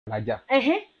Alaja.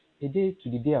 A day to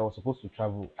the day I was supposed to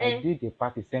travel, I did a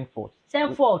party sent forth.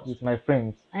 With my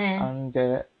friends. And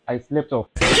I slept off.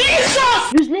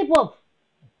 Jesus! You sleep off?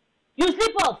 You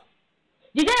sleep off?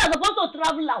 The day you're supposed to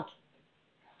travel out.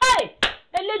 Hey!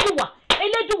 Eleduwa!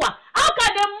 Eleduwa! How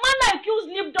can a man like you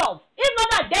sleep off? If not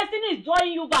that destiny is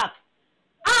drawing you back.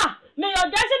 May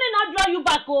your destiny not draw you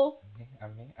back, oh.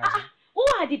 Amen. Who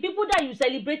are the people that you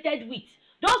celebrated with?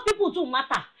 Those people too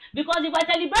matter. Because if I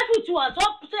celebrate with you and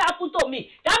something happened to me,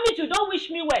 that means you don't wish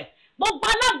me well. But we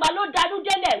don't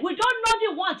know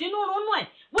the ones,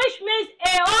 which means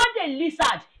all the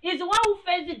lizard is the one who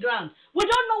faces the ground. We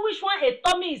don't know which one a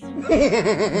Tommy is.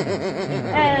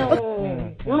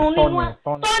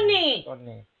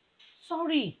 Tony.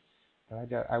 Sorry.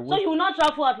 So you will not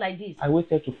travel out like this? I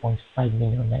waited 2.5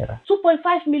 million naira.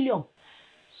 2.5 million?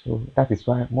 So that is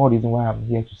why, more reason why I'm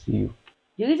here to see you.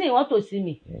 The reason you want to see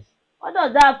me? Yes. What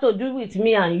does that have to do with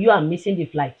me and you are missing the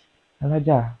flight?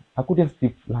 Alaja, I couldn't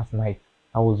sleep last night.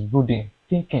 I was brooding,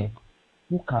 thinking,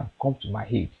 who can come to my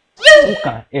aid? Who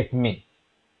can help me?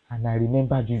 And I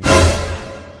remembered you.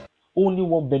 Only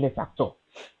one benefactor.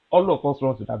 All of us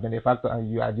run to that benefactor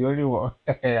and you are the only one.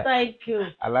 Thank you.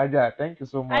 Alaja, thank you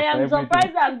so much. I am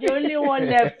surprised I'm the only one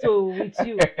left with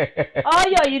you. All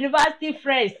your university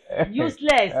friends,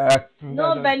 useless.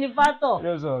 No benefactor.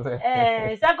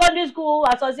 Secondary school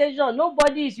association,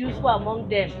 nobody is useful among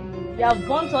them. They have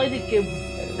gone to the cable.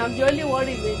 I'm the only one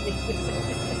remaining.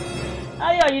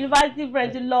 All your university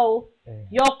friends low.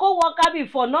 Your co-worker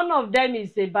before, none of them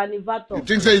is a benefactor. You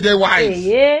think they're wise?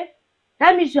 Yeah.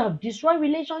 That means you have destroyed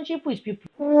relationship with people.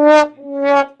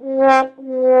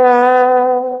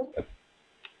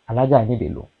 Alaja, I need a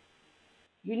loan.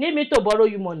 You need me to borrow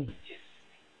you money?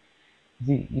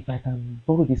 See, if I can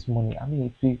borrow this money, I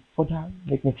mean, it will further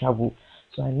make me travel.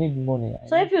 So I need money.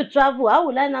 So if you travel, how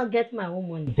will I now get my own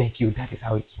money? Thank you. That is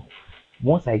how it works.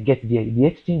 Once I get there, the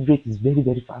exchange rate is very,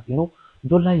 very fast.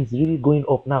 Dollar is really going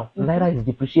up now. Naira is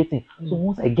depreciating. So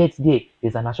once I get there,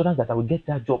 there's an assurance that I will get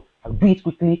that job. I'll do it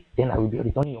quickly, then I will be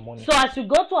returning your money. So as you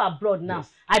go to abroad now,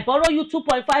 yes. I borrow you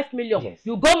 2.5 million. Yes.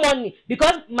 You go money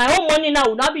because my own money now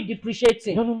will not be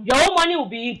depreciating. No. Your own money will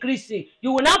be increasing.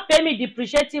 You will not pay me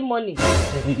depreciating money.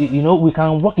 We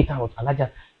can work it out, Alaja.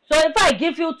 So if I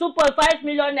give you 2.5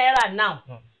 million naira now,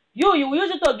 you will use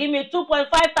it to give me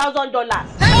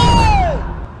 $2,500.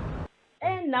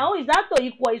 And now is that to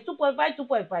equal? It's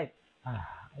 2.5.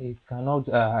 It cannot,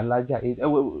 Alaja.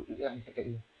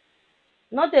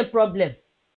 Not a problem.